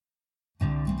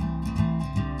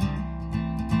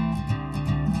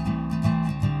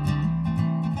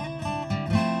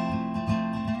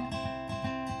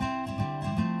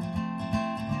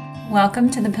Welcome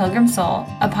to The Pilgrim Soul,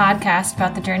 a podcast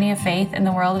about the journey of faith in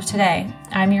the world of today.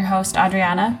 I'm your host,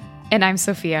 Adriana. And I'm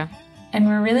Sophia. And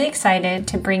we're really excited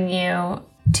to bring you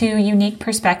two unique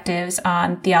perspectives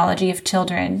on theology of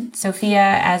children. Sophia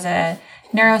as a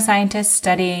neuroscientist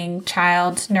studying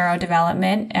child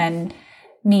neurodevelopment, and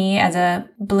me as a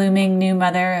blooming new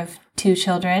mother of two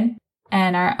children,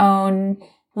 and our own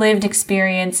lived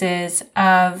experiences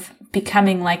of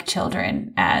becoming like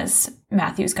children as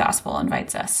Matthew's gospel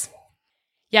invites us.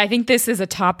 Yeah, I think this is a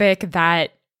topic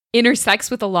that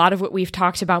intersects with a lot of what we've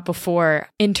talked about before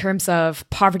in terms of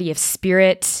poverty of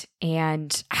spirit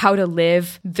and how to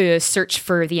live the search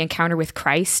for the encounter with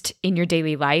Christ in your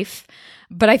daily life.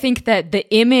 But I think that the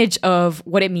image of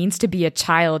what it means to be a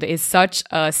child is such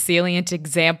a salient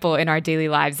example in our daily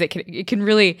lives. It can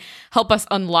really help us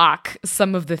unlock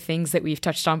some of the things that we've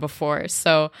touched on before.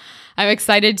 So I'm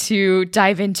excited to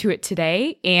dive into it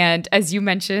today. And as you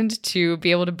mentioned, to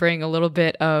be able to bring a little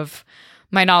bit of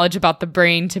my knowledge about the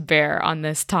brain to bear on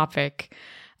this topic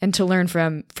and to learn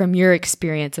from your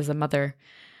experience as a mother.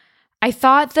 I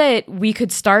thought that we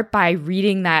could start by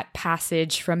reading that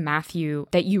passage from Matthew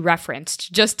that you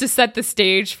referenced, just to set the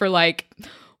stage for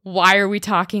why are we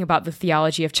talking about the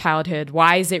theology of childhood?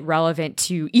 Why is it relevant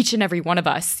to each and every one of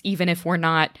us, even if we're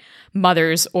not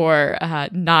mothers or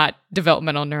not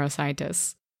developmental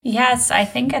neuroscientists? Yes, I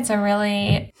think it's a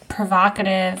really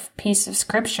provocative piece of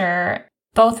scripture.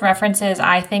 Both references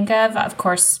I think of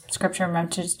course, scripture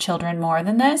mentions children more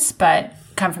than this, but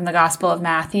come from the Gospel of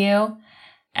Matthew.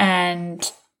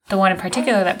 And the one in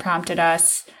particular that prompted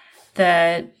us,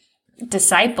 the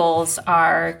disciples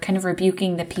are kind of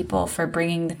rebuking the people for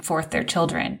bringing forth their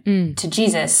children to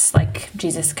Jesus, like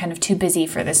Jesus kind of too busy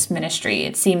for this ministry.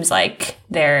 It seems like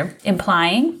they're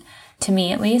implying, to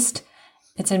me at least.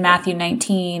 It's in Matthew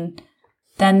 19.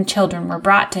 Then children were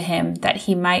brought to him that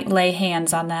he might lay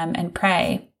hands on them and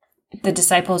pray. The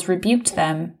disciples rebuked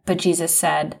them, but Jesus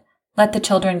said, "Let the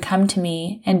children come to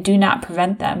me, and do not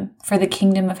prevent them, for the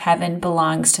kingdom of heaven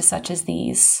belongs to such as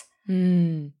these."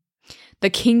 The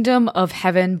kingdom of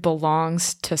heaven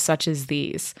belongs to such as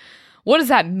these. What does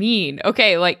that mean?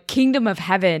 Okay, kingdom of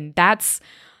heaven, that's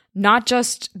not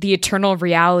just the eternal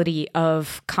reality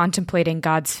of contemplating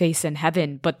God's face in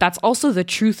heaven, but that's also the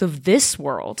truth of this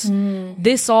world.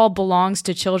 This all belongs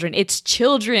to children. It's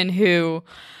children who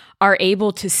are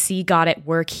able to see God at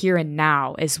work here and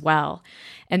now as well.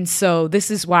 And so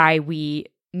this is why we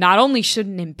not only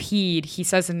shouldn't impede, he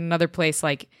says in another place,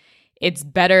 it's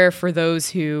better for those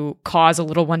who cause a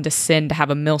little one to sin to have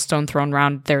a millstone thrown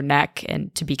around their neck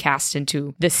and to be cast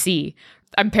into the sea.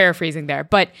 I'm paraphrasing there.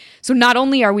 But so not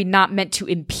only are we not meant to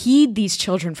impede these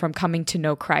children from coming to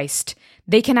know Christ,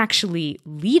 they can actually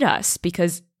lead us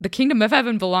because the kingdom of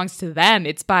heaven belongs to them.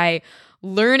 It's by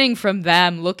learning from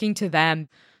them, looking to them.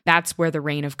 That's where the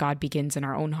reign of God begins in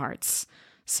our own hearts.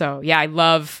 So yeah, I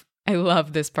love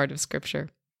this part of scripture.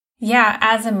 Yeah,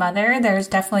 as a mother, there's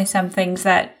definitely some things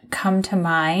that come to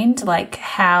mind, like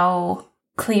how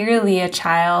clearly a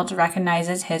child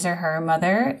recognizes his or her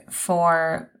mother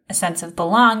for a sense of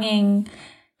belonging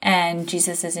and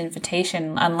Jesus's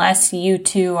invitation. Unless you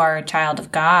too are a child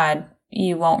of God,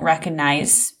 you won't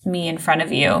recognize me in front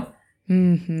of you.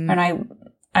 Mm-hmm. And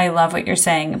I love what you're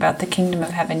saying about the kingdom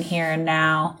of heaven here and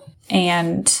now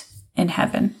and in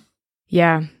heaven.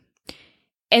 Yeah.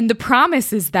 And the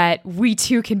promise is that we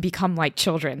too can become like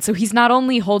children. So he's not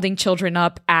only holding children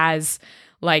up as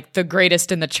the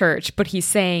greatest in the church, but he's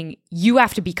saying you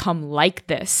have to become like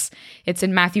this. It's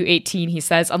in Matthew 18. He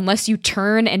says, "Unless you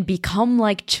turn and become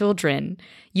like children,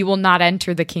 you will not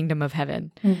enter the kingdom of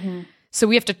heaven." Mm-hmm. So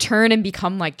we have to turn and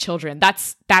become like children.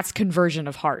 That's conversion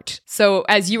of heart. So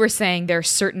as you were saying, there are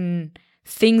certain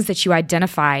things that you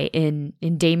identify in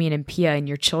Damien and Pia and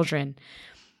your children.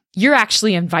 You're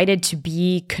actually invited to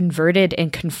be converted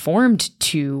and conformed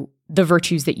to the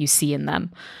virtues that you see in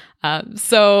them.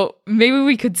 So maybe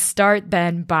we could start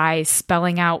then by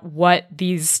spelling out what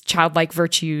these childlike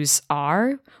virtues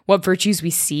are, what virtues we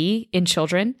see in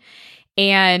children,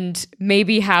 and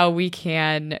maybe how we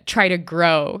can try to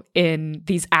grow in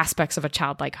these aspects of a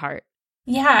childlike heart.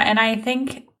 Yeah, and I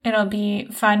think it'll be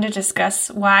fun to discuss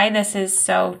why this is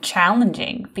so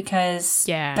challenging, because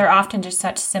they're often just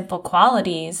such simple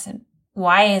qualities.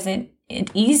 Why isn't it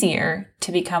easier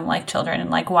to become like children? And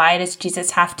why does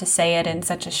Jesus have to say it in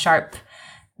such a sharp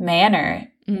manner?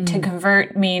 To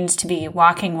convert means to be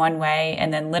walking one way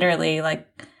and then literally,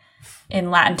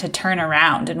 in Latin, to turn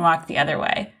around and walk the other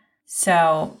way.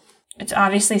 So it's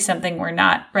obviously something we're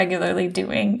not regularly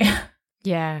doing.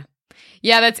 Yeah.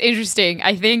 Yeah, that's interesting.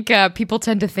 I think people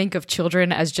tend to think of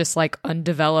children as just like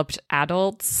undeveloped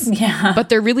adults. Yeah. But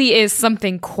there really is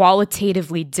something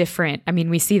qualitatively different. I mean,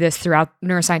 we see this throughout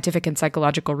neuroscientific and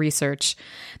psychological research,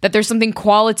 that there's something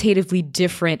qualitatively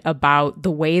different about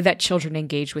the way that children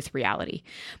engage with reality.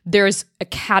 There's a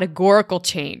categorical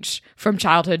change from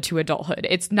childhood to adulthood.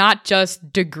 It's not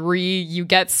just degree, you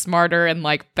get smarter and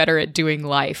like better at doing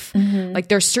life. Like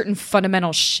there's certain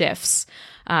fundamental shifts.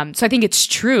 So I think it's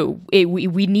true.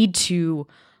 We need to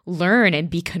learn and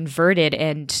be converted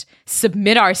and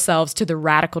submit ourselves to the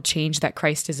radical change that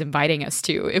Christ is inviting us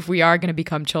to if we are going to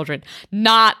become children,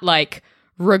 not like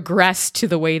regress to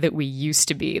the way that we used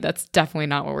to be. That's definitely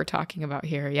not what we're talking about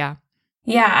here. Yeah.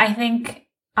 Yeah, I think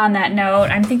on that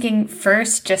note, I'm thinking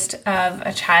first just of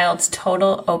a child's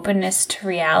total openness to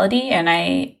reality.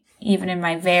 And even in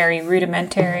my very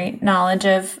rudimentary knowledge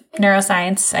of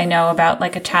neuroscience, I know about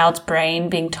like a child's brain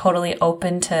being totally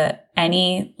open to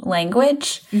any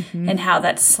language and how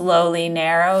that slowly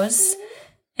narrows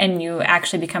and you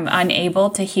actually become unable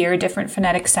to hear different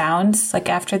phonetic sounds like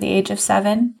after the age of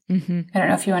 7. I don't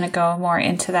know if you want to go more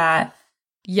into that.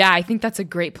 Yeah, I think that's a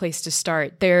great place to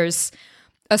start. There's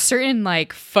a certain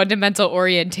like fundamental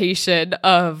orientation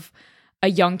of a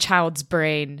young child's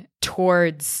brain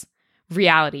towards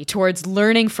reality, towards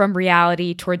learning from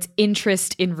reality, towards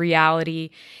interest in reality,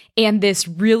 and this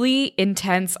really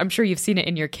intense, I'm sure you've seen it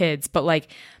in your kids, but like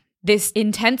this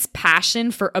intense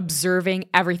passion for observing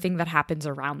everything that happens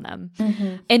around them.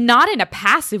 And not in a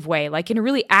passive way, like in a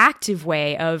really active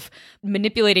way of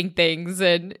manipulating things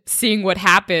and seeing what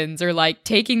happens, or like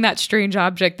taking that strange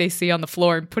object they see on the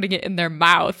floor and putting it in their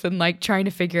mouth and like trying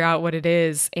to figure out what it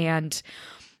is. And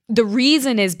the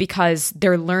reason is because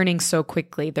they're learning so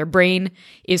quickly. Their brain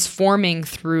is forming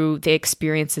through the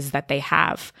experiences that they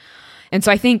have. And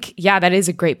so I think, yeah, that is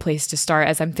a great place to start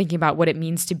as I'm thinking about what it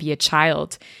means to be a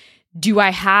child. Do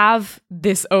I have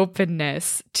this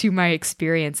openness to my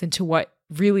experience and to what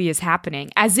really is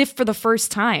happening? As if for the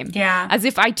first time. Yeah. As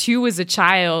if I too was a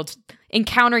child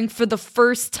encountering for the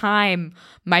first time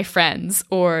my friends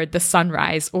or the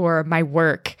sunrise or my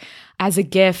work as a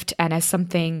gift and as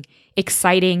something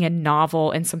exciting and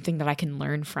novel and something that I can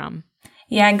learn from.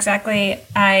 Yeah, exactly.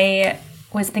 I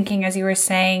was thinking as you were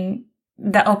saying,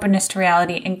 the openness to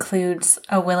reality includes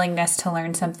a willingness to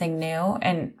learn something new.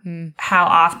 And how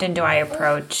often do I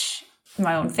approach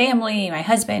my own family, my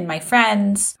husband, my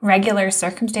friends, regular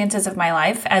circumstances of my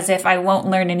life as if I won't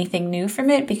learn anything new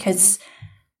from it because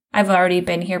I've already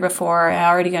been here before. I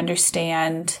already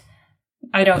understand.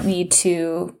 I don't need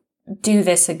to do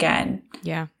this again.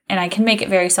 Yeah. And I can make it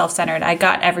very self-centered. I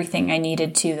got everything I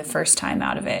needed to the first time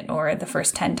out of it or the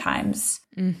first 10 times.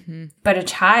 But a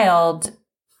child,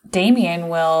 Damien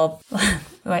will,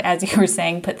 as you were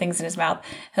saying, put things in his mouth.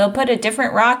 He'll put a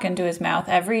different rock into his mouth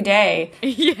every day.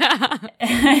 Yeah.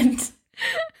 And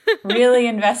really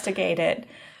investigate it.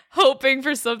 Hoping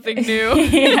for something new.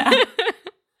 Yeah.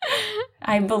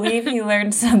 I believe he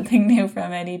learned something new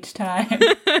from it each time.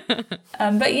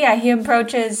 But yeah, he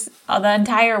approaches the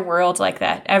entire world like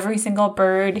that. Every single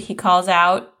bird, he calls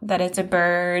out that it's a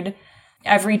bird.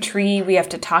 Every tree we have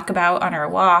to talk about on our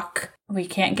walk. We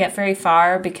can't get very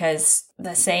far because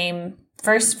the same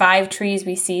first 5 trees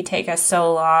we see take us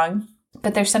so long.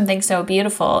 But there's something so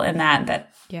beautiful in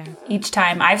that each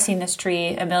time I've seen this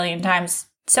tree a million times,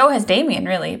 so has Damien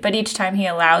really, but each time he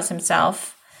allows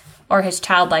himself or his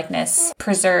childlikeness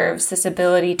preserves this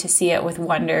ability to see it with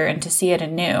wonder and to see it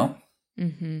anew.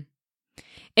 And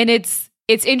it's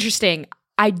interesting.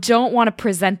 I don't want to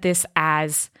present this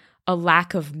as a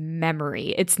lack of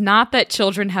memory. It's not that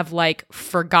children have like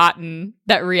forgotten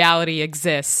that reality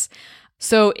exists.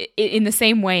 So in the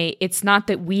same way, it's not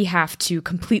that we have to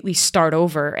completely start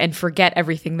over and forget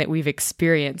everything that we've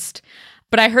experienced.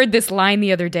 But I heard this line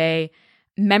the other day,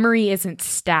 memory isn't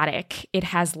static, it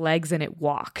has legs and it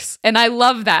walks. And I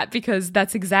love that because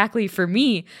that's exactly, for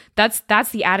me, that's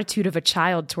the attitude of a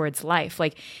child towards life.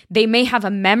 Like they may have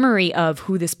a memory of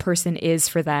who this person is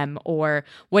for them or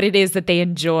what it is that they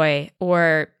enjoy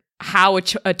or how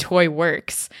a toy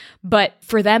works. But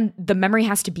for them, the memory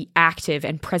has to be active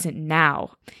and present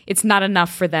now. It's not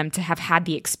enough for them to have had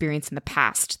the experience in the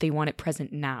past. They want it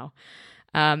present now.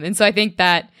 And so I think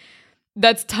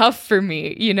that's tough for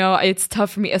me. You know, it's tough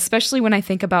for me, especially when I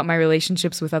think about my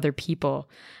relationships with other people.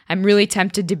 I'm really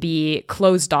tempted to be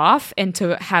closed off and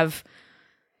to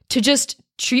just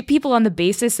treat people on the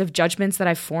basis of judgments that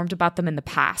I've formed about them in the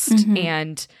past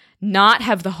and not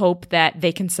have the hope that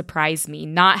they can surprise me,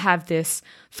 not have this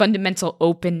fundamental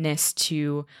openness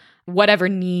to whatever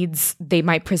needs they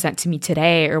might present to me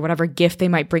today or whatever gift they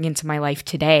might bring into my life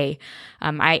today.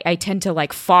 I tend to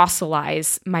like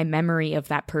fossilize my memory of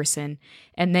that person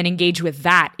and then engage with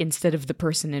that instead of the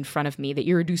person in front of me, the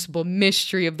irreducible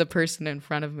mystery of the person in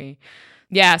front of me.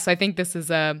 Yeah, so I think this is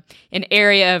an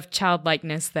area of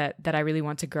childlikeness that I really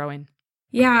want to grow in.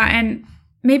 Yeah, and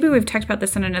maybe we've talked about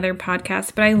this on another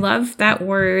podcast, but I love that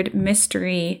word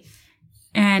mystery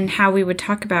and how we would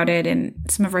talk about it in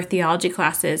some of our theology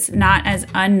classes, not as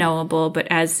unknowable, but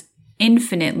as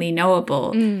infinitely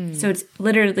knowable. So it's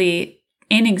literally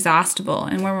inexhaustible.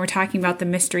 And when we're talking about the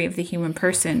mystery of the human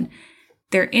person,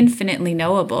 they're infinitely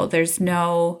knowable. There's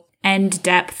no end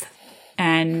depth.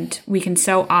 And we can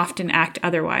so often act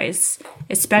otherwise,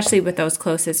 especially with those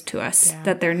closest to us,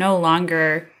 that they're no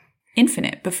longer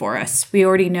infinite before us. We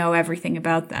already know everything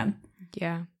about them.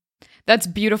 Yeah. That's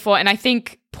beautiful. And I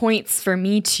think points for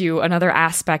me to another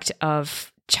aspect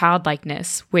of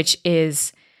childlikeness, which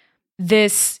is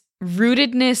this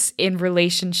rootedness in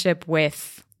relationship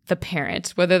with the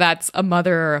parent, whether that's a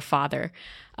mother or a father.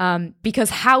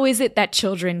 Because how is it that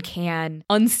children can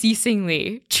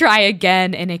unceasingly try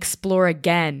again and explore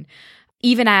again,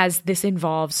 even as this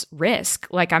involves risk?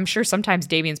 Like, I'm sure sometimes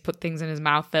Damien's put things in his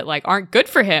mouth that like aren't good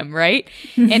for him, right?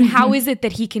 And how is it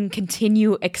that he can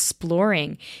continue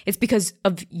exploring? It's because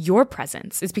of your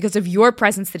presence. It's because of your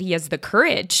presence that he has the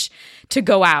courage to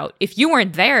go out. If you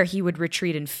weren't there, he would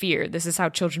retreat in fear. This is how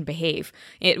children behave.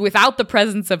 Without the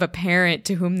presence of a parent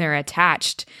to whom they're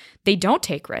attached, they don't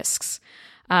take risks.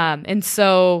 And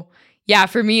so, yeah,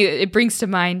 for me, it brings to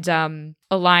mind a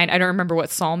line. I don't remember what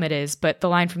psalm it is, but the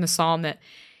line from the psalm that,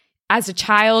 as a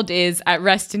child is at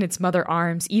rest in its mother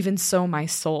arms, even so my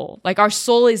soul. Like, our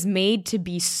soul is made to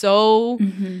be so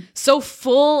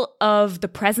full of the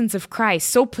presence of Christ,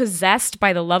 so possessed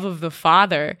by the love of the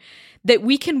Father, that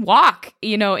we can walk,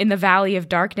 in the valley of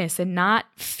darkness and not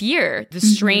fear the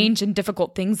strange and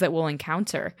difficult things that we'll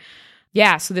encounter.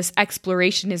 Yeah, so this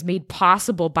exploration is made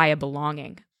possible by a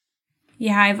belonging.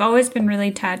 Yeah, I've always been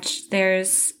really touched.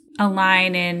 There's a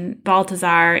line in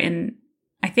Balthazar in,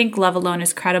 I think, Love Alone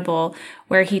is Credible,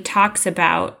 where he talks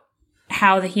about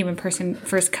how the human person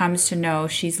first comes to know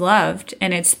she's loved.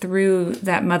 And it's through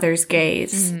that mother's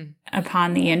gaze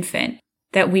upon the infant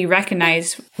that we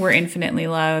recognize we're infinitely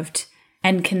loved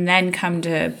and can then come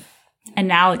to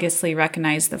analogously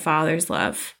recognize the father's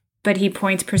love. But he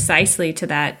points precisely to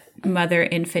that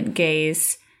mother-infant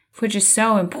gaze, which is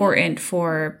so important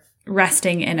for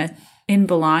resting in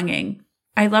belonging.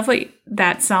 I love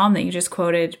that psalm that you just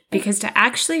quoted, because to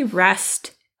actually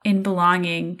rest in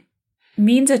belonging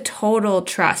means a total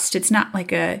trust. It's not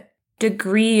like a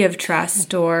degree of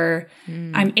trust or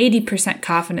I'm 80%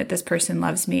 confident this person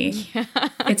loves me. Yeah.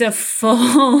 It's a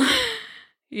full...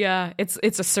 Yeah, it's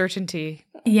a certainty.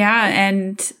 Yeah,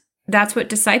 and that's what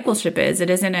discipleship is. It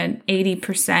isn't an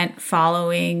 80%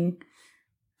 following.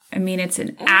 I mean, it's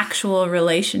an actual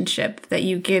relationship that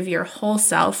you give your whole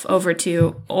self over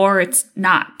to, or it's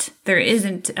not. There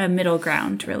isn't a middle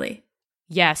ground, really.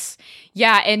 Yes.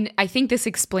 Yeah, and I think this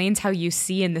explains how you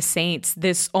see in the saints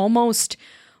this almost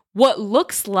what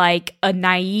looks like a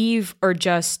naive or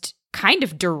just kind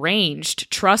of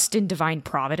deranged trust in divine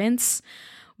providence,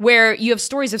 where you have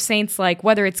stories of saints like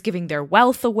whether it's giving their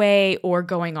wealth away or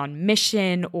going on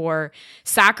mission or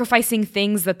sacrificing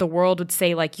things that the world would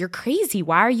say like, you're crazy,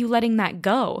 why are you letting that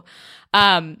go?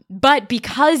 But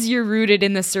because you're rooted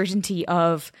in the certainty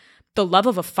of the love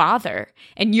of a father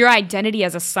and your identity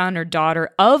as a son or daughter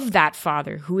of that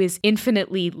father who is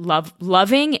infinitely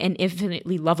loving and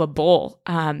infinitely lovable,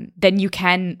 then you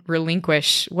can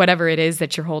relinquish whatever it is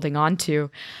that you're holding on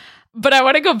to. But I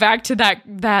want to go back to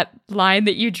that line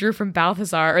that you drew from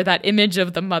Balthazar, or that image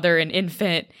of the mother and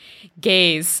infant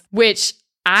gaze, which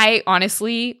I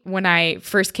honestly, when I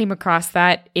first came across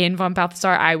that in von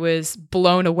Balthasar, I was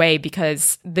blown away,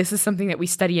 because this is something that we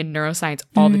study in neuroscience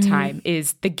all the time,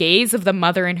 is the gaze of the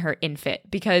mother and her infant,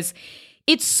 because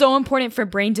it's so important for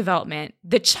brain development.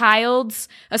 The child's,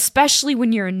 especially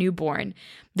when you're a newborn,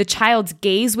 the child's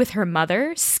gaze with her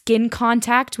mother, skin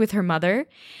contact with her mother,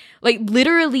 like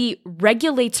literally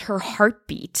regulates her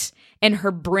heartbeat and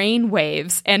her brain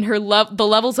waves and the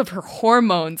levels of her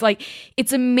hormones. Like,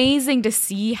 it's amazing to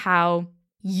see how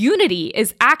unity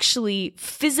is actually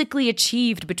physically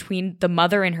achieved between the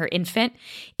mother and her infant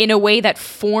in a way that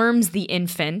forms the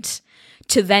infant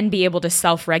to then be able to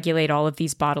self-regulate all of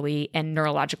these bodily and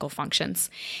neurological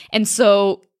functions. And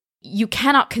so you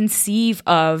cannot conceive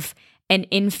of an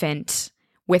infant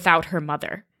without her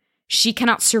mother. She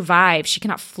cannot survive, she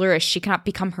cannot flourish, she cannot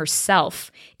become herself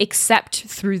except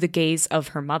through the gaze of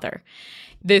her mother.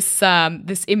 this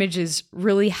image is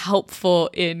really helpful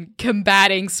in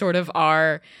combating sort of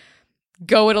our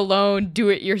go it alone, do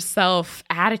it yourself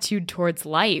attitude towards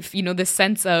life. You know, the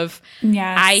sense of,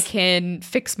 yes, I can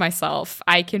fix myself.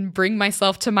 I can bring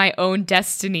myself to my own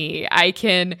destiny. I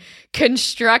can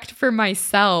construct for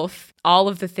myself all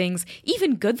of the things,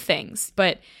 even good things.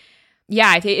 But yeah,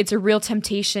 I think it's a real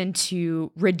temptation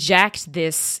to reject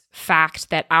this fact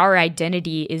that our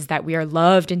identity is that we are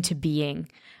loved into being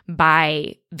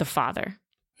by the Father.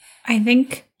 I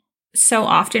think so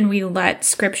often we let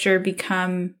scripture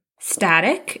become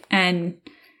static and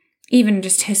even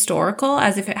just historical,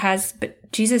 as if it has,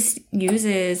 but Jesus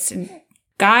uses, and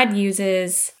God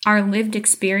uses our lived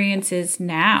experiences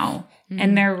now,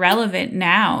 and they're relevant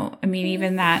now. I mean,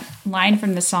 even that line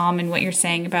from the Psalm and what you're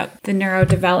saying about the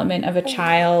neurodevelopment of a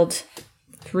child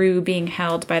through being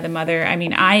held by the mother. I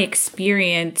mean, I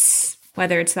experience,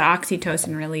 whether it's the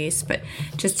oxytocin release, but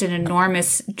just an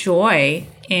enormous joy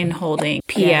in holding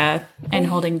Pia and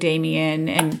holding Damien.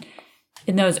 And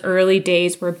in those early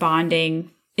days where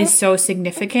bonding is so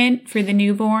significant for the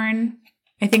newborn,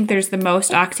 I think there's the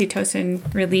most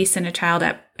oxytocin release in a child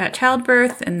at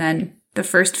childbirth, and then the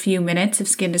first few minutes of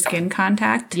skin-to-skin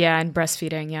contact. Yeah, and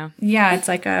breastfeeding, yeah. Yeah, it's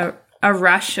like a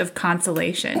rush of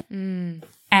consolation.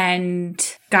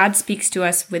 And God speaks to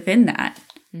us within that.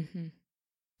 Mm-hmm.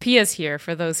 Pia's here,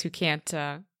 for those who can't,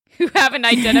 who haven't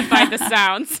identified the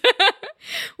sounds.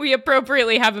 We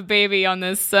appropriately have a baby on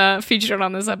this, featured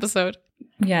on this episode.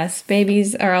 Yes,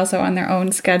 babies are also on their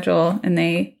own schedule, and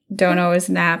they don't always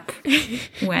nap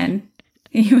when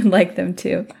you would like them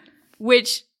to.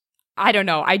 Which, I don't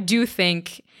know, I do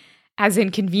think, as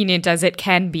inconvenient as it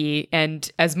can be,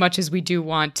 and as much as we do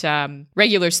want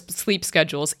regular sleep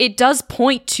schedules, it does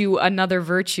point to another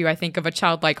virtue, I think, of a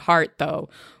childlike heart, though,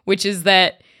 which is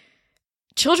that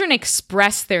children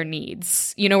express their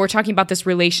needs. You know, we're talking about this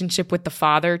relationship with the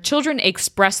Father. Children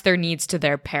express their needs to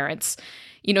their parents.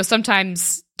 You know,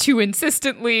 sometimes too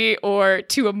insistently or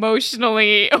too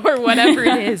emotionally or whatever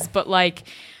it is. But like,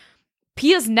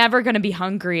 Pia's never going to be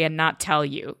hungry and not tell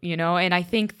you, you know? And I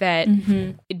think that,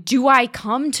 do I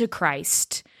come to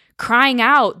Christ crying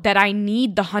out that I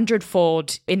need the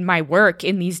 100-fold in my work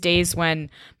in these days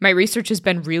when my research has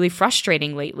been really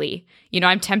frustrating lately? You know,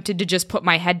 I'm tempted to just put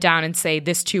my head down and say,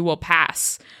 this too will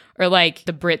pass. Or like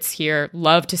the Brits here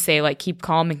love to say, like, keep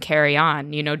calm and carry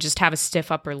on, you know, just have a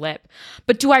stiff upper lip.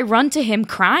 But do I run to him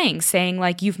crying, saying,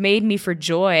 like, you've made me for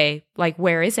joy, like,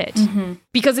 where is it?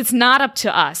 Because it's not up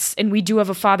to us, and we do have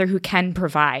a Father who can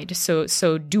provide.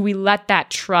 So do we let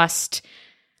that trust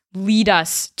lead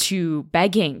us to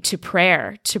begging, to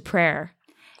prayer,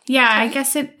 Yeah, I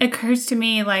guess it occurs to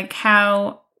me, like,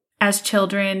 how as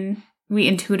children we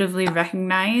intuitively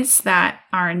recognize that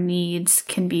our needs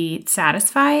can be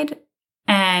satisfied,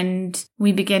 and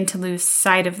we begin to lose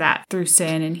sight of that through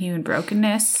sin and human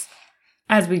brokenness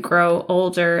as we grow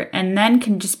older, and then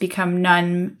can just become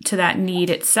numb to that need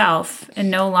itself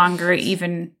and no longer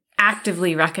even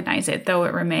actively recognize it, though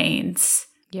it remains.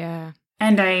 Yeah.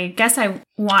 And I guess I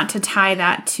want to tie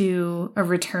that to a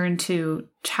return to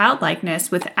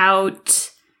childlikeness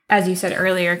without, as you said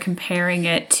earlier, comparing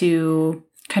it to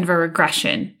kind of a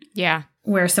regression. Yeah.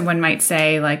 Where someone might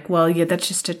say, like, well, yeah, that's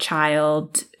just a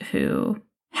child who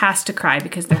has to cry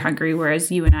because they're hungry,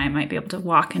 whereas you and I might be able to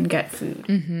walk and get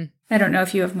food. I don't know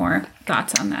if you have more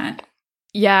thoughts on that.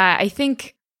 Yeah, I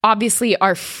think obviously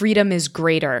our freedom is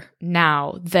greater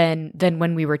now than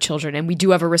when we were children, and we do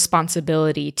have a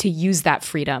responsibility to use that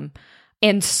freedom.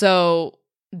 And so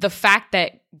the fact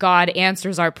that God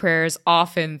answers our prayers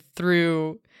often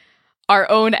through our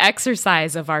own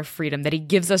exercise of our freedom, that he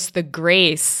gives us the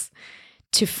grace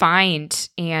to find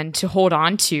and to hold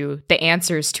on to the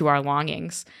answers to our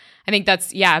longings. I think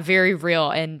that's, very real.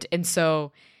 And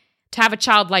so to have a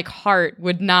childlike heart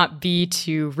would not be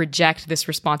to reject this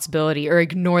responsibility or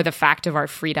ignore the fact of our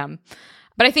freedom.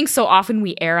 But I think so often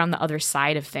we err on the other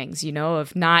side of things, you know,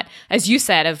 of not, as you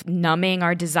said, of numbing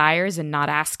our desires and not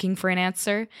asking for an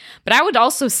answer. But I would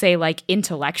also say, like,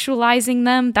 intellectualizing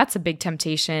them. That's a big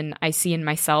temptation I see in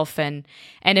myself and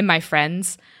in my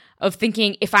friends, of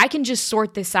thinking, if I can just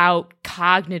sort this out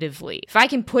cognitively, if I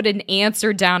can put an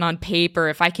answer down on paper,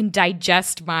 if I can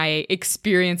digest my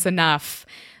experience enough,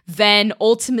 then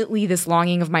ultimately this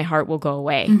longing of my heart will go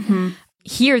away.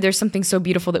 Here, there's something so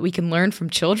beautiful that we can learn from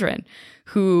children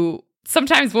who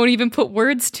sometimes won't even put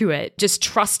words to it, just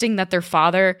trusting that their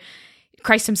Father,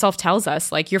 Christ himself tells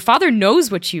us, like, your Father knows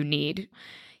what you need.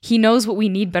 He knows what we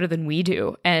need better than we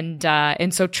do. And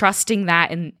so trusting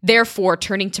that, and therefore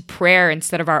turning to prayer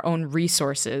instead of our own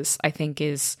resources, I think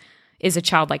is a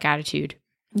childlike attitude.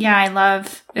 Yeah, I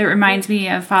love it. Reminds me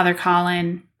of Father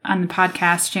Colin on the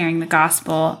podcast sharing the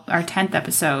gospel, our 10th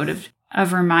episode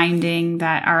of reminding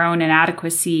that our own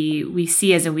inadequacy we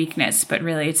see as a weakness, but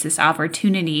really it's this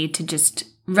opportunity to just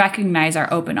recognize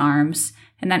our open arms,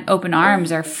 and that open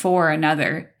arms are for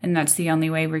another, and that's the only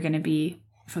way we're going to be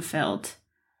fulfilled.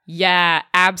 Yeah,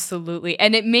 absolutely.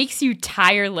 And it makes you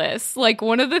tireless. Like,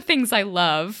 one of the things I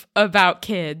love about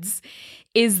kids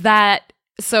is that,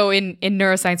 so in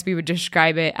neuroscience, we would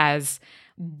describe it as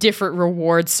different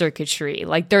reward circuitry.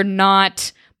 Like, they're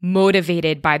not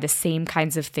motivated by the same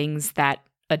kinds of things that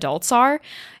adults are.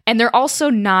 And they're also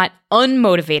not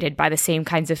unmotivated by the same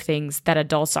kinds of things that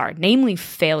adults are, namely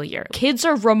failure. Kids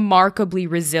are remarkably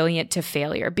resilient to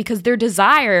failure because their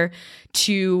desire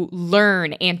to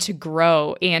learn and to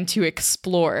grow and to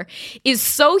explore is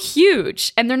so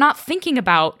huge. And they're not thinking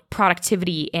about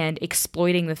productivity and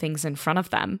exploiting the things in front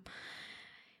of them.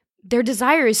 Their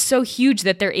desire is so huge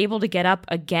that they're able to get up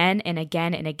again and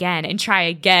again and again and try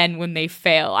again when they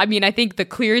fail. I mean, I think the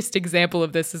clearest example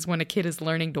of this is when a kid is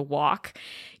learning to walk.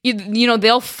 You know,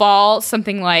 they'll fall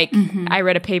something like, I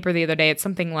read a paper the other day, it's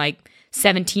something like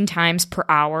 17 times per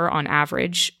hour on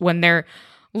average when they're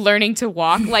learning to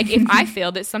walk. Like, if I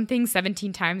failed at something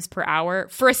 17 times per hour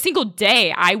for a single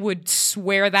day, I would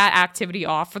swear that activity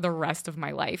off for the rest of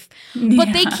my life.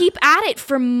 But they keep at it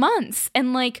for months.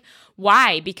 And like,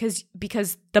 why? Because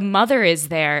the mother is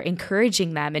there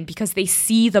encouraging them, and because they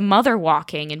see the mother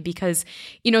walking, and because,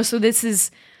 you know, so this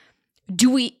is, do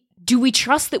we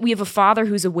trust that we have a father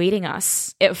who's awaiting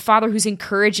us, a father who's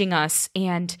encouraging us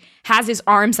and has his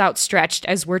arms outstretched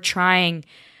as we're trying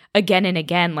again and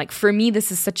again? Like, for me,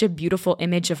 this is such a beautiful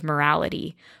image of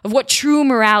morality, of what true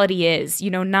morality is,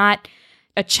 you know, not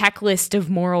a checklist of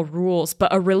moral rules,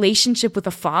 but a relationship with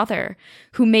a father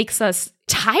who makes us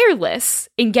tireless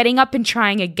in getting up and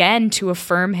trying again to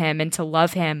affirm him and to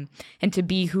love him and to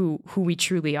be who we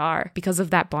truly are because of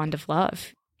that bond of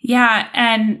love. Yeah,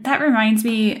 and that reminds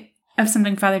me of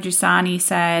something Father Giussani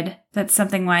said, that's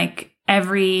something like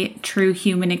every true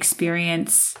human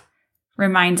experience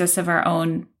reminds us of our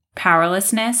own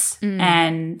powerlessness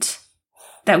and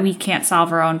that we can't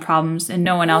solve our own problems and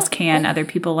no one else can, other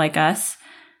people like us.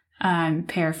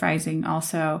 Paraphrasing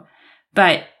also.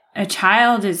 But a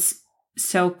child is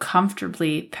so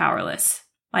comfortably powerless.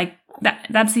 Like,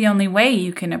 that's the only way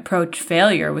you can approach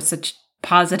failure with such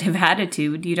positive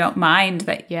attitude. You don't mind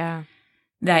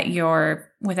that you're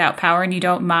without power, and you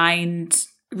don't mind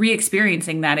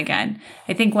re-experiencing that again.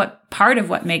 I think part of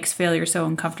what makes failure so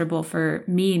uncomfortable for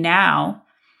me now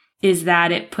is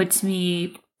that it puts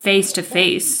me face to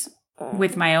face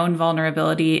with my own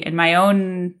vulnerability and my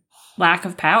own lack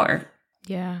of power.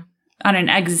 Yeah. On an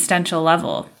existential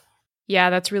level. Yeah,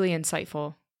 that's really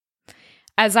insightful.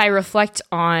 As I reflect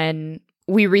on,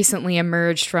 we recently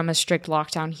emerged from a strict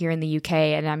lockdown here in the UK,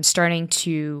 and I'm starting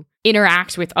to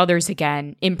interact with others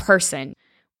again in person.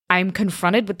 I'm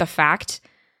confronted with the fact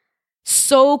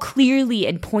so clearly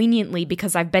and poignantly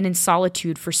because I've been in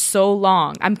solitude for so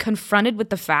long. I'm confronted with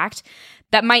the fact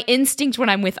that my instinct when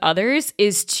I'm with others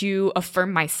is to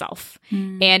affirm myself.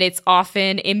 And it's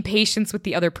often impatience with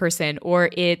the other person, or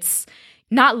it's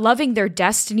not loving their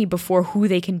destiny before who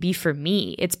they can be for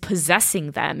me. It's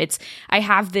possessing them. I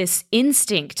have this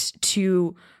instinct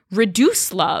to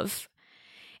reduce love,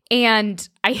 and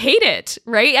I hate it,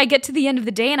 right? I get to the end of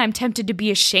the day and I'm tempted to be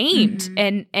ashamed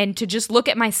and to just look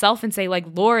at myself and say, like,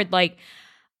 Lord, like,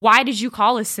 why did you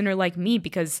call a sinner like me?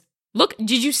 Because look,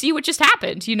 did you see what just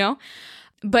happened, you know?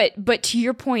 But to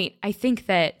your point, I think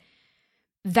that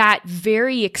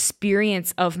very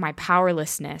experience of my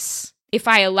powerlessness, if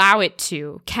I allow it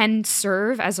to, can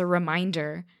serve as a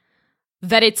reminder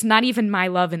that it's not even my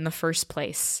love in the first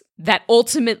place that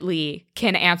ultimately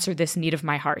can answer this need of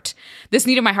my heart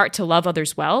to love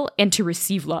others well and to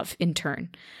receive love in turn.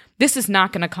 This is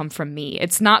not going to come from me.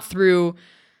 It's not through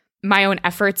my own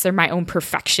efforts or my own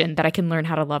perfection that I can learn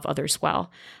how to love others well.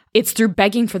 It's through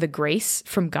begging for the grace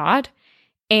from God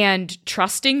and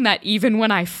trusting that even when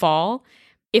I fall,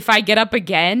 if I get up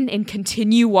again and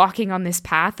continue walking on this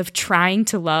path of trying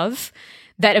to love,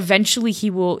 that eventually he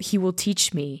will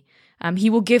teach me. He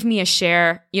will give me a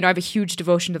share. You know, I have a huge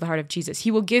devotion to the heart of Jesus. He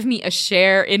will give me a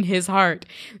share in his heart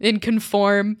and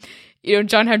conform. You know,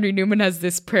 John Henry Newman has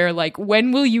this prayer like,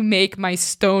 when will you make my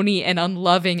stony and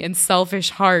unloving and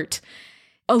selfish heart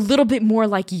a little bit more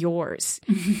like yours?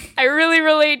 I really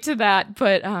relate to that.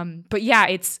 But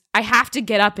yeah, I have to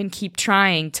get up and keep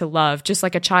trying to love, just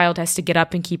like a child has to get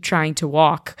up and keep trying to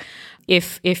walk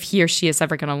if he or she is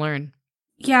ever going to learn.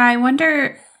 Yeah, I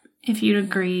wonder if you'd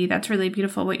agree, that's really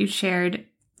beautiful what you shared,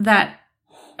 that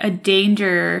a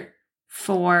danger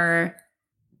for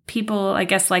people, I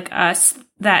guess, like us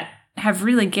that have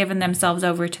really given themselves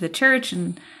over to the church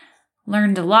and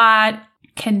learned a lot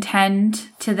can tend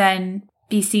to then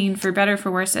be seen, for better or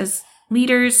for worse, as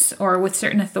leaders or with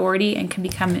certain authority, and can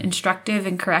become instructive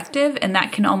and corrective. And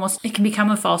that can it can become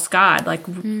a false god. Like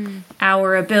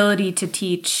our ability to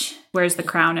teach wears the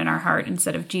crown in our heart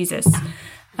instead of Jesus.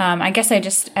 I guess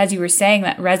as you were saying,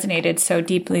 that resonated so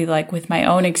deeply, like with my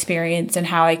own experience and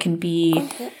how I can be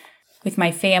with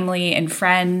my family and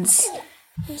friends,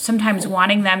 sometimes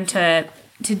wanting them to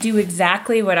do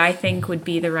exactly what I think would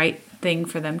be the right thing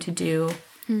for them to do,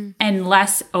 and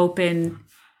less open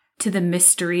to the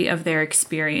mystery of their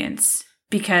experience,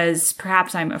 because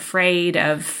perhaps I'm afraid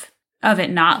of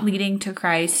it not leading to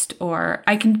Christ, or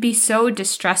I can be so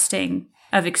distrusting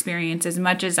of experience. As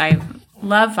much as I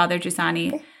love Father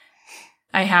Giussani,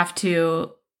 I have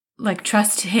to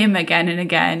trust him again and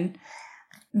again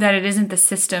that it isn't the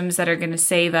systems that are going to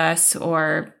save us,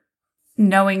 or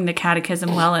knowing the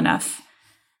catechism well enough.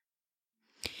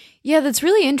 Yeah, that's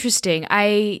really interesting.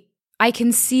 I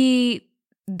can see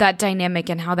that dynamic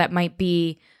and how that might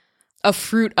be a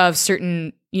fruit of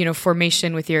certain,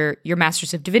 formation with your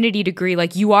Master's of Divinity degree.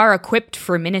 Like, you are equipped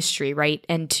for ministry, right?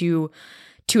 And to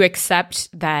accept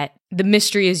that the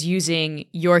mystery is using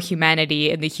your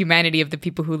humanity and the humanity of the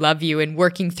people who love you, and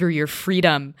working through your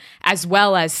freedom as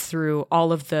well as through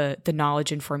all of the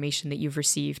knowledge and formation that you've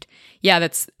received. Yeah,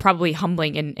 that's probably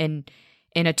humbling and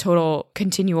in a total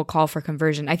continual call for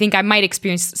conversion. I think I might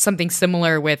experience something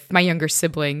similar with my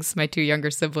two younger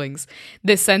siblings.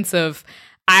 This sense of,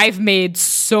 I've made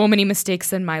so many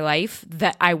mistakes in my life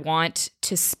that I want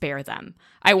to spare them.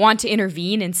 I want to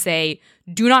intervene and say,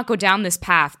 do not go down this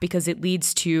path because it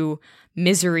leads to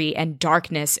misery and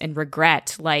darkness and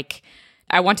regret. Like,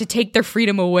 I want to take their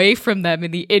freedom away from them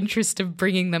in the interest of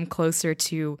bringing them closer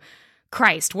to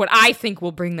Christ, what I think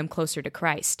will bring them closer to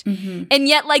Christ. Mm-hmm. And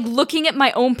yet, looking at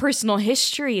my own personal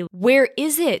history, where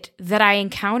is it that I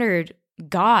encountered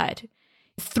God?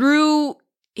 Through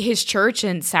his church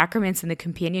and sacraments and the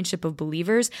companionship of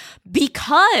believers,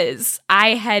 because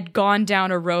I had gone down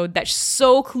a road that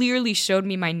so clearly showed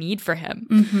me my need for him.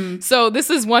 Mm-hmm. So this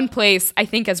is one place, I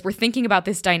think, as we're thinking about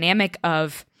this dynamic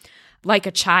of, like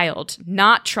a child,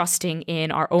 not trusting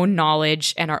in our own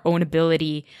knowledge and our own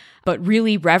ability, but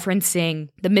really reverencing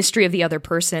the mystery of the other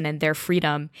person and their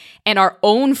freedom, and our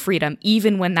own freedom,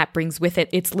 even when that brings with it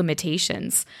its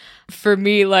limitations. For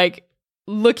me,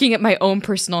 looking at my own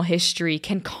personal history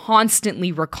can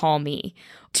constantly recall me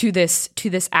to this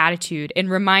attitude,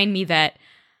 and remind me that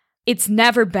it's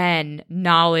never been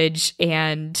knowledge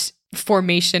and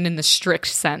formation in the strict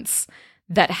sense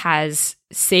that has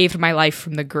saved my life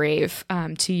from the grave,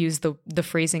 to use the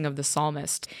phrasing of the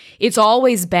psalmist. It's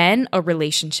always been a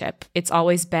relationship. It's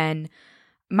always been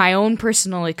my own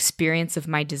personal experience of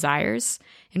my desires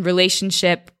in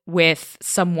relationship with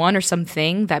someone or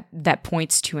something that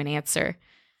points to an answer.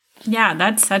 Yeah,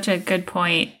 that's such a good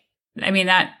point. I mean,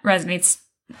 that resonates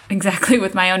exactly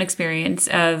with my own experience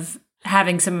of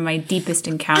having some of my deepest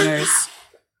encounters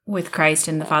with Christ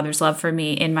and the Father's love for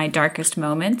me in my darkest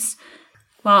moments.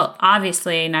 Well,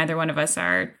 obviously, neither one of us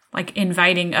are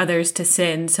inviting others to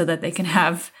sin so that they can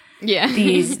have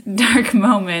these dark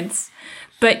moments.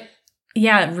 But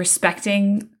yeah,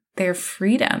 respecting their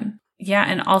freedom. Yeah,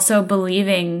 and also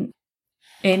believing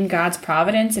in God's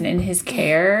providence and in his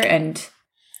care. And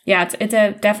yeah,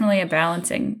 it's definitely a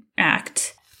balancing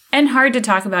act. And hard to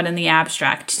talk about in the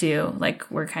abstract too, like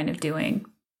we're kind of doing,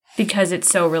 because it's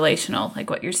so relational,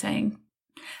 like what you're saying.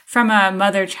 From a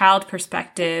mother-child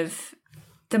perspective,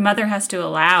 the mother has to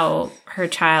allow her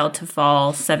child to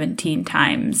fall 17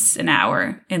 times an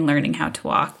hour in learning how to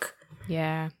walk.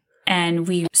 Yeah. And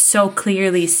we so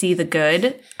clearly see the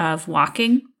good of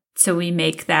walking, so we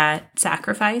make that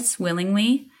sacrifice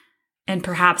willingly. And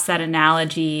perhaps that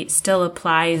analogy still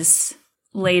applies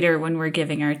later when we're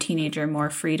giving our teenager more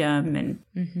freedom.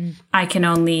 And I can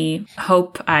only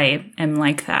hope I am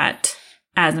like that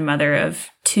as a mother of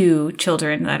 2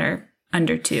 children that are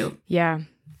under 2. Yeah.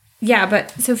 Yeah, but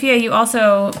Sophia, you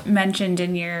also mentioned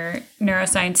in your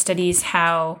neuroscience studies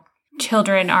how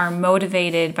children are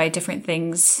motivated by different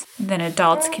things than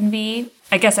adults can be.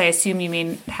 I guess I assume you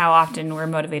mean how often we're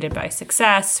motivated by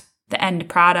success, the end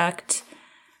product,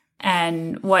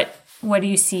 and what do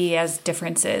you see as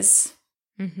differences?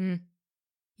 Mm-hmm.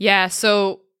 Yeah,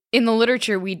 so in the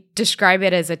literature, we describe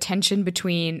it as a tension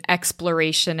between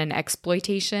exploration and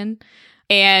exploitation.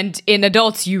 And in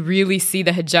adults, you really see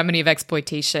the hegemony of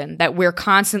exploitation, that we're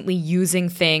constantly using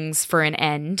things for an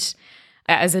end.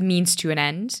 as a means to an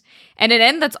end, and an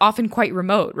end that's often quite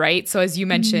remote, right? So as you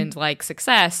mentioned, like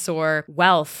success or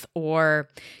wealth, or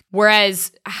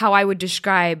whereas how I would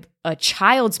describe a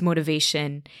child's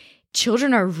motivation,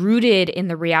 children are rooted in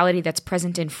the reality that's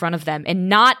present in front of them and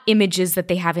not images that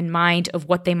they have in mind of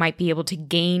what they might be able to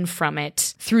gain from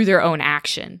it through their own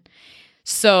action.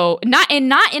 So not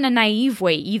in a naive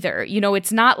way either.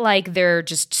 It's not like they're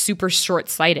just super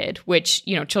short-sighted, which,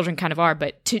 children kind of are,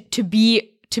 but to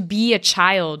be a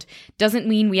child doesn't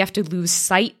mean we have to lose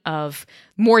sight of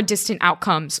more distant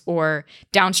outcomes or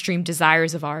downstream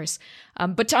desires of ours.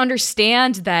 But to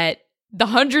understand that the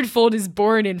hundredfold is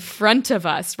born in front of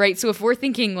us, right? So if we're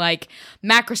thinking like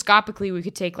macroscopically, we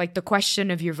could take like the question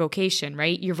of your vocation,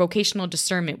 right? Your vocational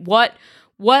discernment. What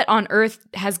on earth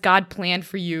has God planned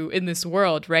for you in this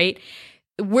world, right?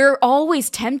 We're always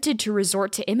tempted to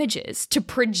resort to images, to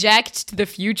project to the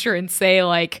future and say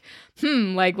like,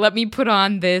 let me put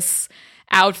on this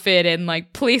outfit and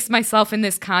like place myself in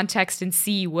this context and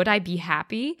see, would I be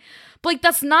happy? But like,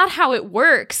 that's not how it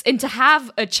works. And to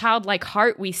have a childlike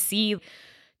heart, we see,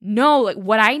 no, like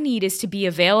what I need is to be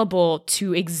available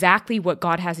to exactly what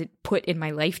God has put in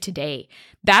my life today.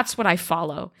 That's what I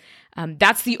follow.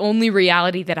 That's the only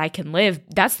reality that I can live.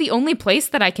 That's the only place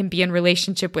that I can be in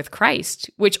relationship with Christ,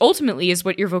 which ultimately is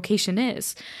what your vocation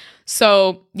is.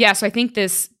 So I think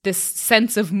this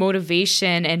sense of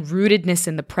motivation and rootedness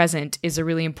in the present is a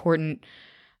really important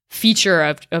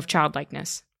feature of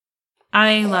childlikeness.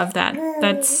 I love that.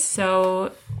 That's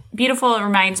so beautiful. It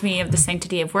reminds me of the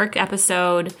Sanctity of Work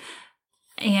episode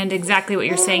and exactly what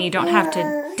you're saying. You don't have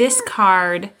to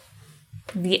discard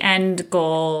the end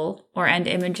goal or end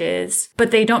images,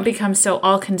 but they don't become so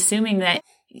all-consuming that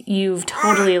you've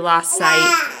totally lost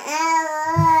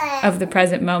sight of the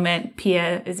present moment.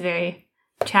 Pia is very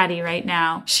chatty right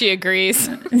now. She agrees.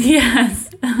 Yes.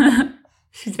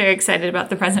 She's very excited about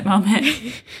the present moment.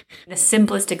 The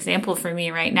simplest example for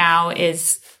me right now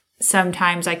is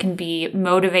sometimes I can be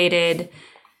motivated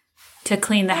to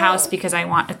clean the house because I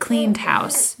want a cleaned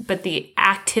house, but the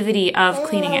activity of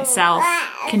cleaning itself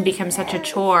can become such a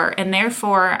chore, and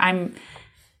therefore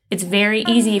it's very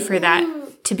easy for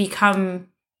that to become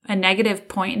a negative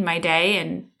point in my day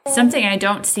and something I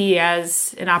don't see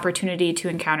as an opportunity to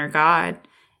encounter God.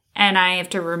 And I have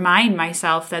to remind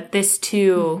myself that this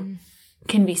too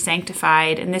can be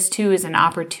sanctified, and this too is an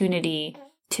opportunity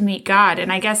to meet God.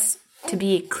 And I guess to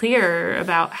be clear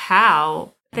about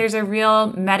how there's a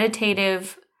real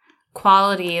meditative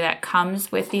quality that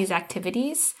comes with these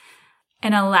activities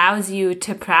and allows you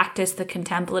to practice the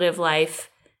contemplative life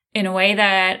in a way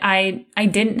that I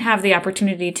didn't have the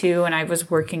opportunity to when I was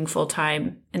working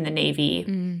full-time in the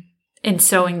Navy and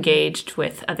so engaged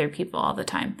with other people all the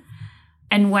time.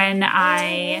 And when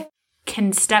I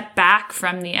can step back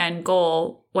from the end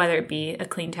goal, whether it be a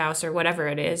cleaned house or whatever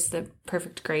it is, the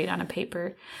perfect grade on a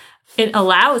paper, it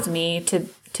allows me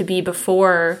to be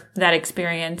before that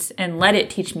experience and let it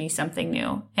teach me something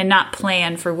new and not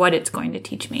plan for what it's going to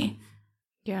teach me.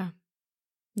 Yeah.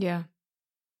 Yeah.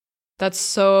 That's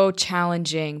so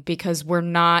challenging because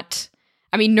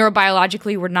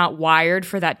neurobiologically, we're not wired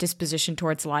for that disposition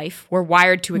towards life. We're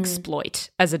wired to exploit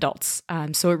as adults.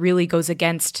 So it really goes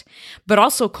against, but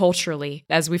also culturally,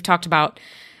 as we've talked about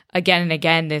again and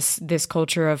again, this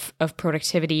culture of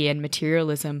productivity and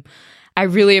materialism. I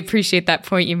really appreciate that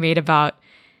point you made about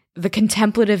the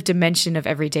contemplative dimension of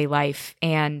everyday life.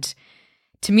 And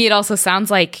to me, it also sounds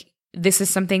like this is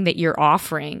something that you're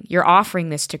offering. You're offering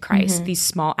this to Christ, these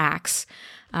small acts.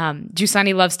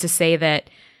 Giussani loves to say that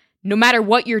no matter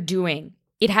what you're doing,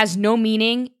 it has no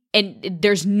meaning and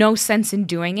there's no sense in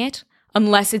doing it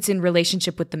unless it's in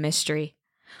relationship with the mystery,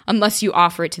 unless you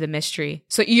offer it to the mystery.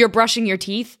 So you're brushing your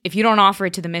teeth. If you don't offer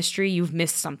it to the mystery, you've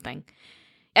missed something.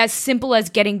 As simple as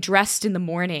getting dressed in the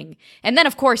morning. And then,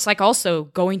 of course, like also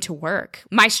going to work.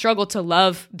 My struggle to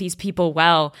love these people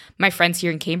well, my friends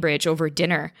here in Cambridge, over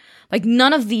dinner. Like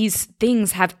none of these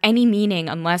things have any meaning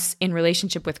unless in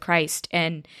relationship with Christ.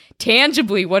 And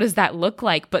tangibly, what does that look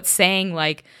like? But saying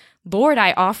like, Lord,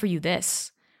 I offer you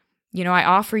this. I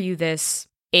offer you this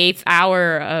 8th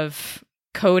hour of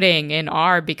coding in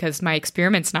R because my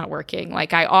experiment's not working.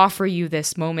 Like I offer you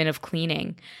this moment of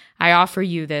cleaning. I offer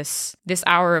you this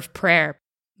hour of prayer.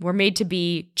 We're made to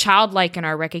be childlike in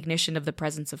our recognition of the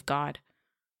presence of God.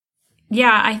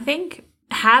 Yeah, I think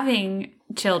having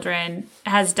children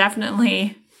has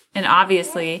definitely and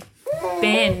obviously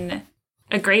been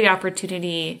a great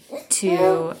opportunity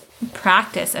to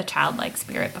practice a childlike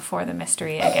spirit before the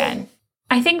mystery again.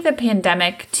 I think the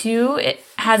pandemic, too, it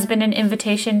has been an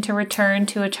invitation to return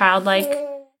to a childlike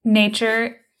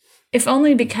nature, if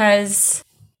only because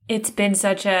it's been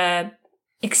such a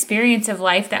experience of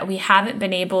life that we haven't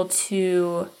been able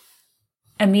to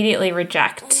immediately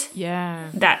reject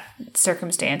that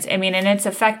circumstance. I mean, and it's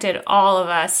affected all of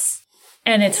us,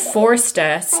 and it's forced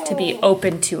us to be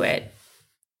open to it.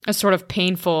 A sort of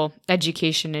painful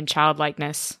education in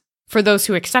childlikeness for those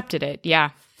who accepted it.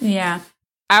 Yeah. Yeah.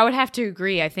 I would have to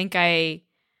agree. I think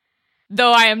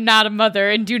though I am not a mother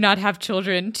and do not have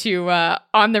children to,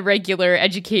 on the regular,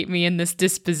 educate me in this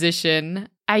disposition,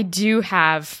 I do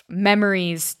have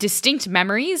memories, distinct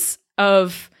memories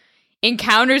of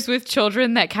encounters with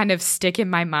children that kind of stick in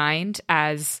my mind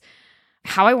as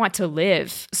how I want to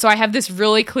live. So I have this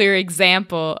really clear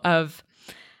example of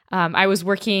I was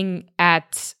working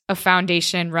at a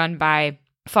foundation run by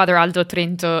Father Aldo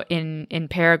Trento in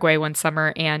Paraguay one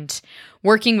summer, and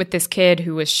working with this kid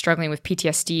who was struggling with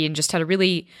PTSD and just had a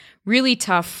really, really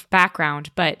tough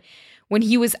background. But when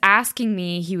he was asking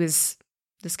me, this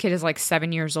kid is like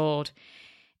 7 years old.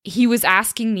 He was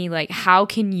asking me, like, how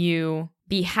can you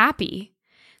be happy?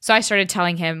 So I started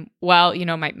telling him, well, you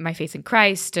know, my faith in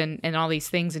Christ and all these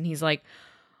things. And he's like,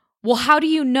 well, how do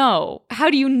you know?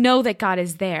 How do you know that God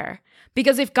is there?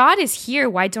 Because if God is here,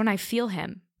 why don't I feel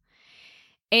him?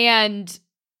 And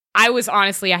I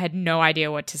had no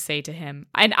idea what to say to him.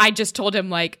 And I just told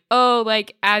him, like, oh,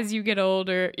 like, as you get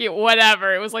older,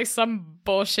 whatever. It was like some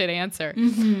bullshit answer.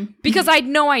 Mm-hmm. Because I had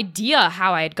no idea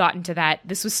how I had gotten to that.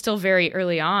 This was still very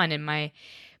early on in my...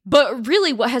 But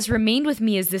really what has remained with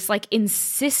me is this, like,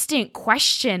 insistent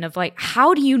question of, like,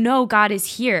 how do you know God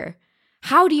is here?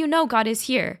 How do you know God is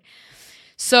here?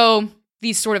 So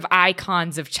these sort of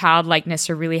icons of childlikeness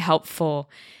are really helpful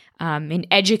in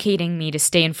educating me to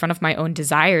stay in front of my own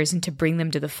desires and to bring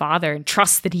them to the Father and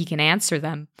trust that he can answer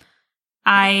them.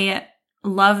 I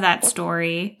love that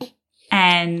story,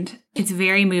 and it's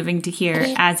very moving to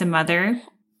hear as a mother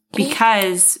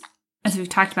because, as we've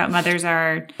talked about, mothers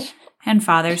and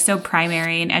fathers so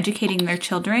primary in educating their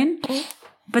children,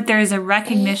 but there is a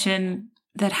recognition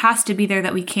that has to be there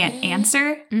that we can't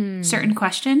answer certain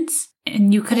questions.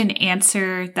 And you couldn't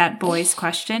answer that boy's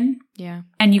question. Yeah.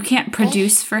 And you can't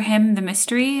produce for him the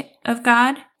mystery of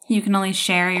God. You can only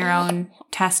share your own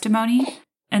testimony.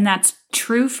 And that's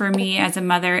true for me as a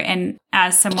mother and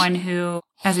as someone who,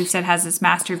 as we've said, has this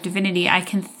master of divinity. I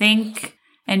can think,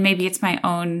 and maybe it's my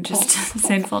own just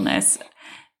sinfulness,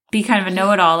 be kind of a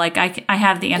know-it-all. Like I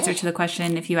have the answer to the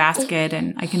question if you ask it,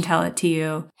 and I can tell it to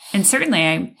you. And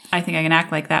certainly I think I can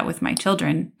act like that with my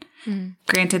children.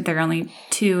 Granted, they're only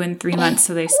 2 and 3 months,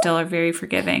 so they still are very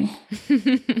forgiving.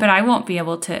 But I won't be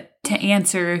able to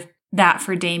answer that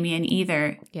for Damien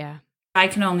either. Yeah. I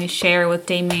can only share with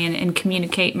Damien and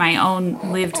communicate my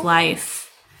own lived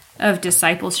life of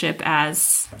discipleship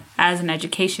as an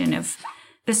education of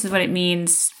this is what it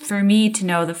means for me to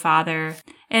know the Father,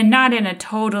 and not in a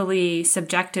totally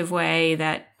subjective way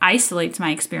that isolates my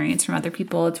experience from other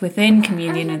people. It's within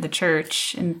communion of the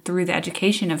church and through the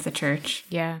education of the church.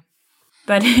 Yeah.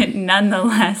 But it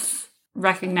nonetheless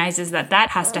recognizes that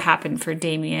has to happen for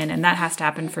Damien, and that has to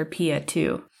happen for Pia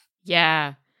too.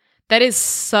 Yeah. That is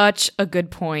such a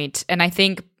good point. And I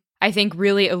think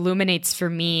really illuminates for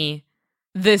me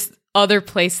this other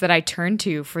place that I turn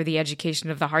to for the education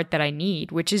of the heart that I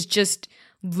need, which is just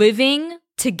living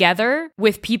together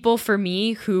with people for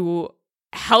me who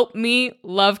help me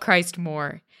love Christ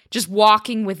more. Just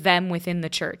walking with them within the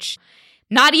church.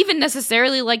 Not even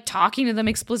necessarily like talking to them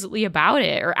explicitly about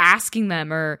it or asking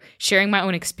them or sharing my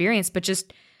own experience, but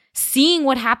just seeing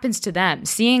what happens to them,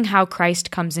 seeing how Christ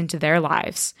comes into their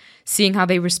lives, seeing how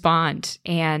they respond,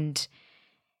 and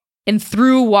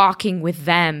through walking with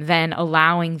them, then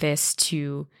allowing this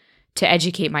to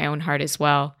educate my own heart as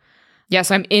well.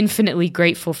 Yes, I'm infinitely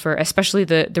grateful for especially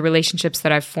the relationships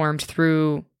that I've formed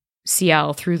through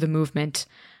CL, through the movement.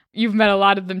 You've met a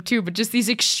lot of them too, but just these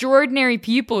extraordinary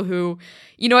people who,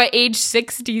 you know, at age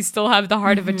 60 still have the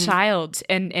heart of a child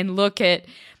and look at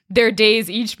their days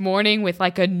each morning with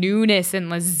like a newness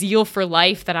and a zeal for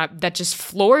life that just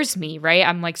floors me, right?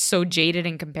 I'm like so jaded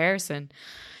in comparison.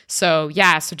 So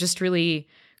yeah, so just really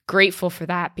grateful for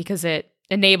that because it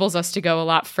enables us to go a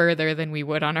lot further than we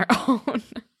would on our own.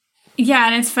 Yeah,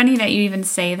 and it's funny that you even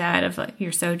say that of like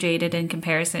you're so jaded in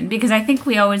comparison because I think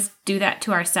we always do that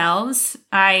to ourselves.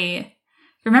 I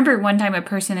remember one time a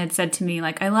person had said to me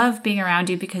like, I love being around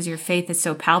you because your faith is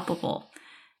so palpable.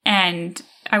 And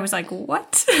I was like,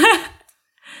 what?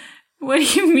 What do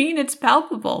you mean it's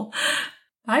palpable?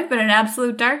 I've been in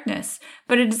absolute darkness,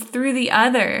 but it is through the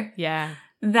other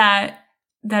that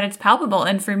it's palpable.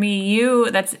 And for me,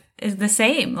 is the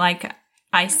same. Like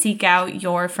I seek out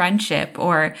your friendship,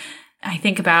 or I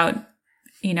think about,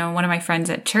 you know, one of my friends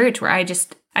at church where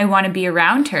I want to be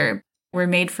around her. we're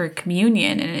made for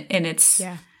communion, and it's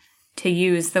to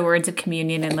use the words of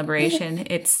communion and liberation.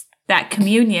 It's that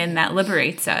communion that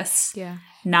liberates us,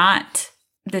 not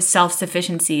the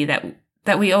self-sufficiency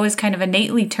that we always kind of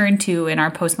innately turn to in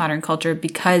our postmodern culture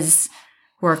because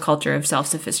we're a culture of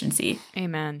self-sufficiency.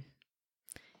 Amen.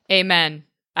 Amen.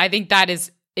 I think that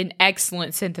is an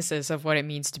excellent synthesis of what it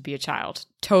means to be a child.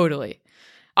 Totally.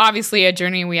 Obviously, a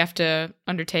journey we have to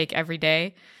undertake every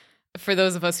day for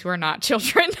those of us who are not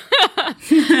children.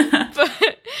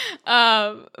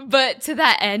 But to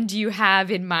that end, do you have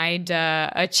in mind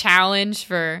a challenge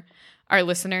for our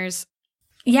listeners?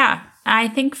 Yeah, I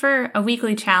think for a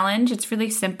weekly challenge, it's really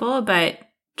simple, but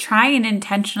try and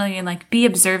intentionally and be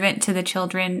observant to the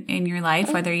children in your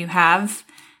life, whether you have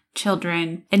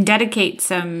children, and dedicate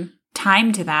some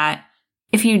time to that.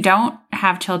 If you don't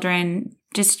have children,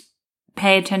 just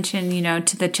pay attention,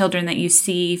 to the children that you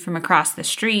see from across the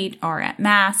street or at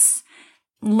mass.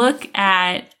 Look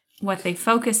at what they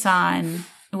focus on,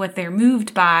 what they're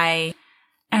moved by.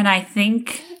 And I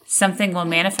think something will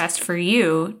manifest for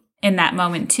you in that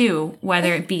moment too,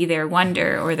 whether it be their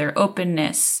wonder or their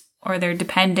openness or their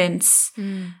dependence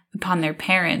upon their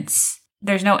parents.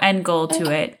 There's no end goal to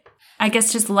it. I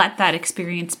guess just let that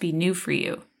experience be new for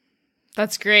you.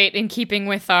 That's great. In keeping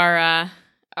with our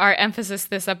emphasis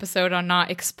this episode on not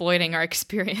exploiting our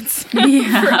experience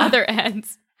for other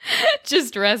ends.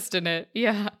 Just rest in it.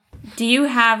 Yeah. Do you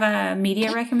have a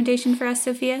media recommendation for us,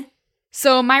 Sophia?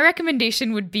 So my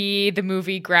recommendation would be the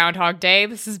movie Groundhog Day.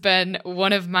 This has been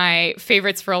one of my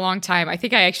favorites for a long time. I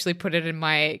think I actually put it in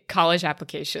my college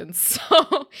applications.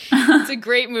 So it's a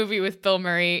great movie with Bill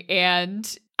Murray,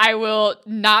 and I will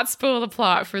not spoil the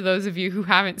plot for those of you who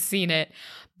haven't seen it.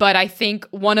 But I think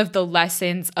one of the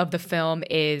lessons of the film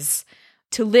is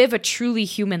to live a truly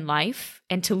human life,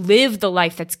 and to live the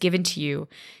life that's given to you,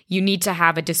 you need to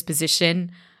have a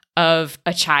disposition of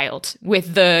a child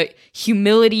with the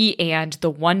humility and the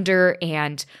wonder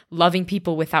and loving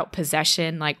people without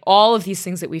possession. Like all of these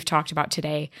things that we've talked about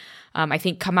today, I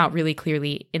think come out really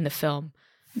clearly in the film.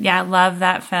 Yeah, I love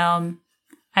that film.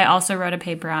 I also wrote a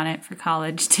paper on it for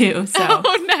college too. So.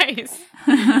 Oh, nice.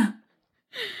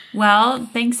 Well,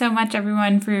 thanks so much,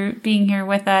 everyone, for being here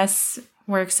with us.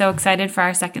 We're so excited for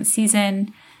our second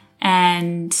season,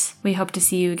 and we hope to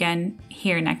see you again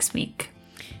here next week.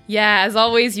 Yeah, as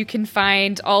always, you can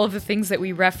find all of the things that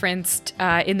we referenced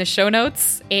in the show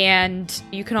notes, and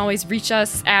you can always reach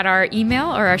us at our email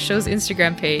or our show's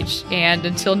Instagram page. And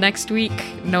until next week,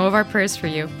 know of our prayers for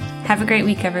you. Have a great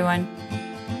week, everyone.